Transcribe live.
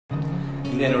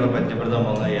ഇന്ന് എന്നോട് പരിചയപ്പെടുത്താൻ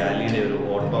പോകുന്ന യാലിയുടെ ഒരു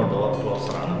ഓട്ടോ ഡോർ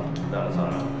ക്ലോസറാണ്. ഇതാണ്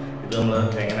സാധനം. ഇത് നമ്മൾ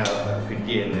എങ്ങനെയാണ് ഫിറ്റ്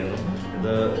ചെയ്യുന്നതെന്നും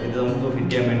ഇത് നമുക്ക്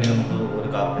ഫിറ്റ് ചെയ്യാൻ വേണ്ടി നമുക്ക് ഒരു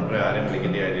കാർപ്പൻറ്ററെ ആരെയും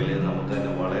വിളിക്കേണ്ട കാര്യമില്ല. ഇത് നമുക്ക്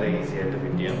തന്നെ വളരെ ഈസി ആയിട്ട്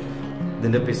ഫിറ്റ് ചെയ്യാം.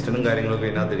 ഇതിൻ്റെ പിസ്റ്റണും കാര്യങ്ങളൊക്കെ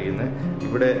ഇതിനകത്തിരിക്കുന്നത്.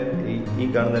 ഇവിടെ ഈ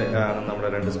കാണുന്ന നമ്മുടെ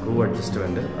 2 സ്ക്രൂ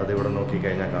അഡ്ജസ്റ്റ്മെൻറ്റ് അതിവിടെ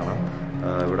നോക്കിക്കഴിഞ്ഞാൽ കാണാം.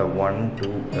 ഇവിടെ 1,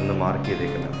 2 എന്ന് മാർക്ക്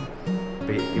ചെയ്തേക്കുന്നത്.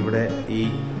 അപ്പോൾ ഇവിടെ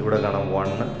കാണാം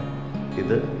 1,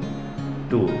 ഇത്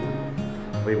 2.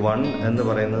 അപ്പോൾ ഈ 1 എന്ന്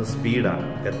പറയുന്നത് സ്പീഡാണ്,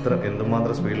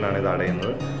 എന്തുമാത്രം സ്പീഡിലാണ് ഇത്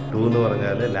അടയുന്നത്. 2 എന്ന്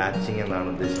പറഞ്ഞാൽ ലാച്ചിങ് എന്നാണ്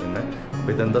ഉദ്ദേശിക്കുന്നത്.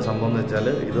 അപ്പോൾ ഇതെന്താ സംഭവം എന്ന് വെച്ചാൽ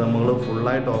ഇത് നമ്മൾ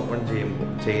ഫുള്ളായിട്ട് ഓപ്പൺ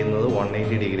ചെയ്യുന്നത്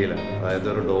 180 ഡിഗ്രിയിലാണ്. അതായത്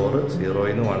ഒരു ഡോറ് 0-ൽ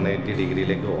നിന്ന് 180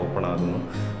 ഡിഗ്രിയിലേക്ക് ഓപ്പൺ ആകുന്നു.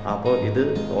 അപ്പോൾ ഇത്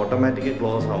ഓട്ടോമാറ്റിക്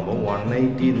ക്ലോസ് ആകുമ്പോൾ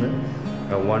 180-ൽ നിന്ന്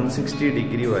 160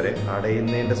 ഡിഗ്രി വരെ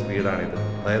അടയുന്നതിൻ്റെ സ്പീഡാണിത്.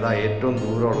 അതായത് ആ ഏറ്റവും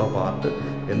ദൂരമുള്ള പാർട്ട്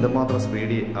എന്തുമാത്രം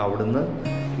സ്പീഡ് അവിടുന്ന്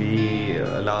ഈ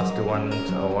ലാസ്റ്റ്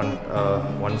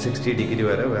 160 ഡിഗ്രി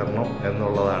വരെ വരണം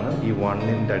എന്നുള്ളതാണ് ഈ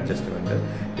 1-ന്റെ അഡ്ജസ്റ്റ്മെൻറ്റ്.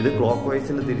 ഇത് ക്ലോക്ക്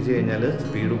വൈസിൽ തിരിച്ചു കഴിഞ്ഞാൽ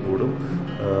സ്പീഡ് കൂടും,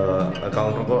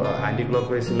 ആൻറ്റി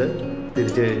ക്ലോക്ക് വൈസിൽ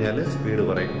തിരിച്ചു കഴിഞ്ഞാൽ സ്പീഡ്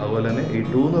കുറയും. അതുപോലെ തന്നെ ഈ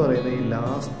 2 എന്ന് പറയുന്നത് ഈ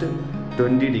ലാസ്റ്റ്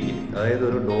 20 ഡിഗ്രി, അതായത്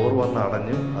ഒരു ഡോർ വന്ന്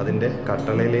അടഞ്ഞ് അതിൻ്റെ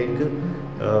കട്ടളയിലേക്ക്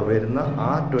വരുന്ന ആ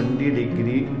 20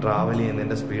 ഡിഗ്രി ട്രാവൽ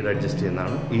ചെയ്യുന്നതിൻ്റെ സ്പീഡ് അഡ്ജസ്റ്റ്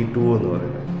ചെയ്യുന്നതാണ് ഈ 2 എന്ന്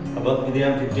പറയുന്നത്. അപ്പോൾ ഇത്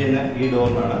ഞാൻ ഫിറ്റ് ചെയ്യുന്ന ഈ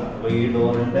ഡോറിനാണ്. അപ്പോൾ ഈ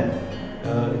ഡോറിൻ്റെ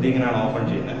ഇതിങ്ങനെയാണ് ഓപ്പൺ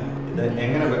ചെയ്യുന്നത്. ഇത്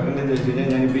എങ്ങനെ വെക്കേണ്ടതെന്ന് വെച്ച് കഴിഞ്ഞാൽ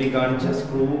ഞാനിപ്പോൾ ഈ കാണിച്ച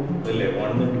സ്ക്രൂ അല്ലേ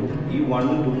 1, 2, ഈ 1,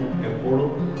 2 എപ്പോഴും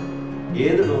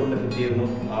ഏത് ഡോറിനെ ഫിറ്റ് ചെയ്യുന്നു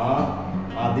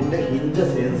അതിൻ്റെ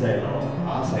ഹിഞ്ചസ് ഏത് സൈഡിലാണോ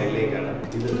ആ സൈഡിലേക്കാണ്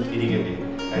ഇത് ഇരിക്കേണ്ടത്.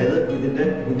 അതായത് ഇതിൻ്റെ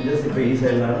ഹിഞ്ചസ് ഇപ്പോൾ ഈ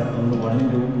സൈഡിലാണ്, നമ്മൾ 1,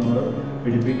 2 നമ്മൾ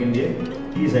പിടിപ്പിക്കേണ്ടത്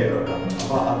ഈ സൈഡിലോട്ടാണ്.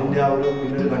 അപ്പോൾ അതിൻ്റെ ആ ഒരു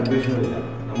പിന്നൊരു കൺഫ്യൂഷനും ഇല്ല.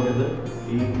 നമ്മളിത്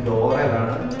ഈ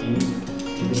ഡോറിലാണ്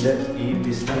ഇതിൻ്റെ ഈ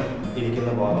പിസ്റ്റൺ ഇരിക്കുന്ന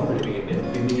ഭാഗം പിടിപ്പിക്കേണ്ടത്.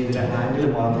 പിന്നെ ഇതിൻ്റെ ഹാൻഡിൽ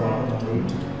മാത്രമാണ് നമ്മൾ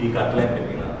ഈ കട്ട്ലൈൻ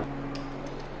പിടിപ്പിക്കുന്നത്.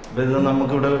 അപ്പോൾ ഇത്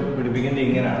നമുക്കിവിടെ പിടിപ്പിക്കേണ്ടത്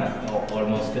ഇങ്ങനെയാണ്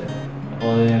ഓൾമോസ്റ്റ്. അപ്പോൾ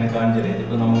അത് ഞാൻ കാണിച്ചു തരാം.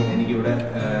 ഇതിപ്പോൾ എനിക്കിവിടെ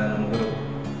നമുക്കൊരു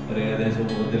ഏകദേശം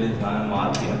രൂപത്തിൽ സാധനം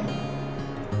മാർക്ക് ചെയ്യാം.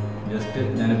 ജസ്റ്റ്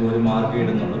ഞാനിപ്പോൾ ഒരു മാർക്ക്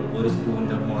ഇടുന്നുള്ളൂ, ഒരു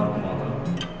സ്ക്രൂവിൻ്റെ മാർക്ക് മാത്രം.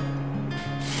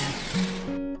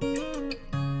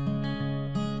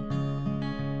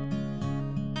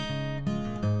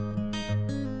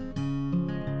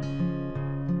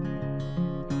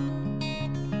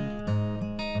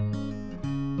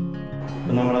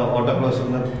 ഇപ്പം നമ്മുടെ ഓട്ടോ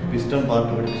ക്ലോസറിൻ്റെ പിസ്റ്റൺ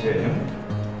പാർട്ട് പിടിപ്പിച്ച് കഴിഞ്ഞു.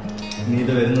 ഇനി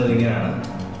ഇത് വരുന്നത് ഇങ്ങനെയാണ്.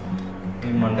 ഈ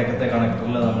മണ്ടക്കത്തെ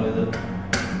കണക്ടറിൽ നമ്മളിത്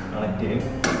കണക്ട് ചെയ്യും.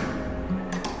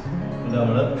 ഇത്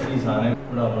നമ്മൾ ഈ സാധനം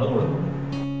ഇവിടെ നമ്മൾ കൊടുക്കും.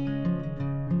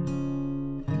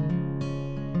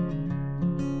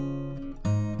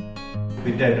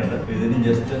 ഫിറ്റായിട്ടുണ്ട്. ഇതിന്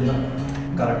ജസ്റ്റ് ഒന്ന്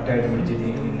കറക്റ്റായിട്ട് പിടിച്ചിട്ട്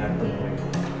ഈ നട്ട് മുറിക്കും.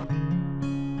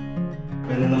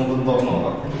 പിന്നെ നമുക്കൊന്ന് തുറന്നു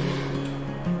നോക്കാം.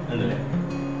 ഉണ്ടല്ലേ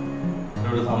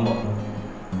ഇവിടെ സംഭവം.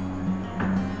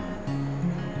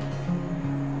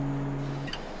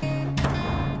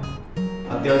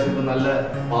 അത്യാവശ്യം ഇപ്പം നല്ല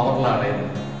പവറിലാണ് ഇത്.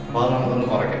 അപ്പോൾ അത് നമുക്കൊന്ന്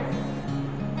കുറയ്ക്കാം.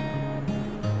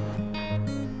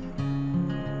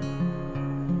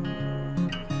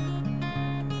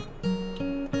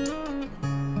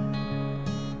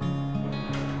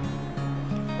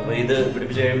 അപ്പോൾ ഇത്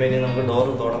പിടിപ്പിച്ച് കഴിയുമ്പോൾ ഇനി നമുക്ക്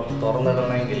ഡോറ്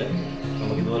തുറന്നിടണമെങ്കിൽ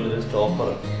നമുക്ക് ഇതുപോലൊരു സ്റ്റോപ്പർ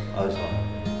ആവശ്യമാണ്.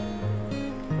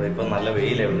 അപ്പോൾ ഇപ്പം നല്ല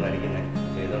വെയിലാണ് ഇവിടെ അടിക്കുന്നത്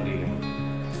ചെയ്തുകൊണ്ടിരിക്കുന്നത്.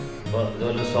 അപ്പോൾ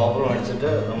ഇതുപോലെ സ്റ്റോപ്പർ മേടിച്ചിട്ട്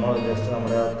നമ്മൾ ജസ്റ്റ്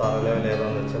നമ്മുടെ തറ ലെവൽ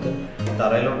ഏതാണെന്ന് വെച്ചാൽ ഈ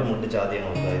തറയിലോട്ട് മുട്ടിച്ച് ആദ്യം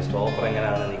നോക്കുക. ഈ സ്റ്റോപ്പർ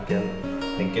എങ്ങനെയാണ്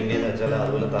നിൽക്കേണ്ടതെന്ന് വെച്ചാൽ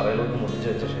അതുപോലെ തറയിലോട്ട് മുട്ടിച്ച്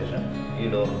വെച്ച ശേഷം ഈ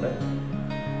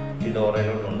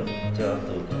ഡോറയിലോട്ടുണ്ട്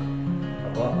ചേർത്ത് വെക്കുക.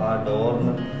 അപ്പോൾ ആ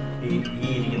ഡോറിന് ഈ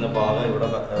ഇരിക്കുന്ന ഭാഗം ഇവിടെ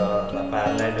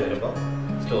പാരലായിട്ട് വരുമ്പോൾ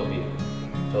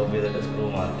സ്റ്റോപ്പ് ചെയ്തിട്ട് സ്ക്രൂ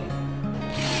മാറ്റി.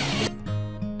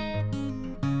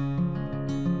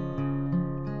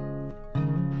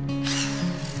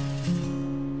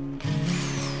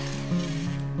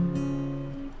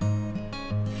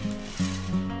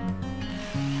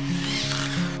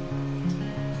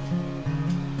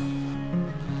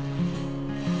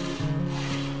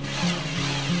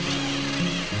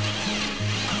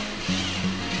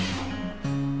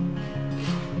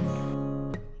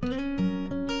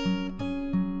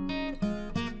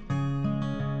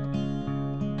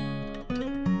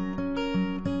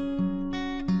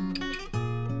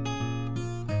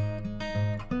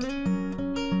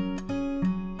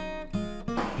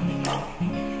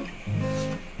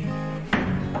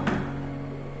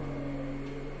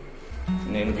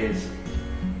 ഇൻ കേസ്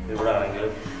ഇവിടെ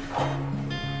ആണെങ്കിലും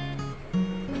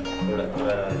ഇവിടെ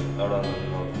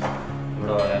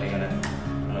വരാൻ ഇങ്ങനെ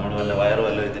നമ്മൾ വല്ല വയറ്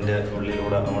വല്ല ഇതിൻ്റെ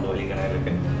ഉള്ളിലൂടെ അങ്ങോട്ട്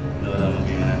വലിക്കണേലൊക്കെ ഇതുപോലെ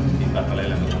നമുക്ക് ഇങ്ങനെ ഈ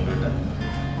കട്ടളയിലൊക്കെ കൊണ്ടുപോയിട്ട്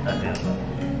തട്ടിയാൽ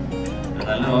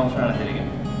നല്ലൊരു ഓപ്ഷനാണ് ശരിക്കും.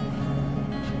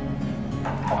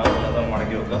 അത്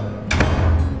മടക്കി വെക്കുക,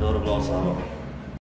 ഡോർ ക്ലോസ് ആവാം.